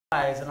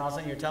eyes, and all of a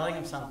sudden you're telling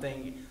them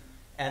something,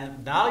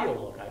 and now you'll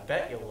look, I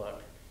bet you'll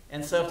look.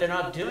 And so if they're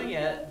not doing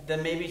it,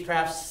 then maybe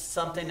perhaps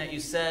something that you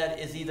said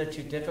is either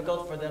too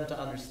difficult for them to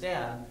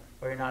understand,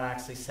 or you're not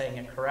actually saying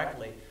it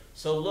correctly.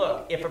 So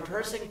look, if a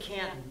person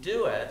can't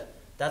do it,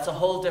 that's a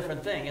whole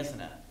different thing, isn't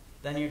it?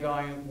 Then you're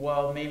going,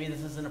 well, maybe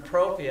this isn't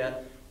appropriate,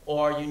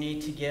 or you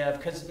need to give,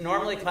 because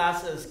normally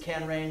classes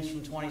can range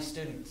from 20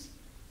 students.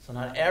 So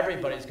not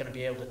everybody's going to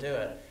be able to do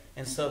it.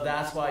 And so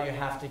that's why you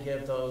have to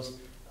give those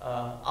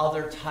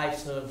other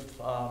types of,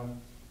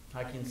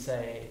 I can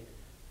say,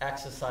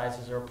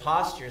 exercises or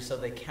postures so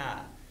they can.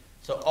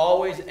 So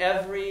always,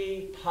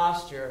 every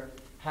posture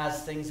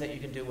has things that you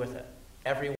can do with it. Every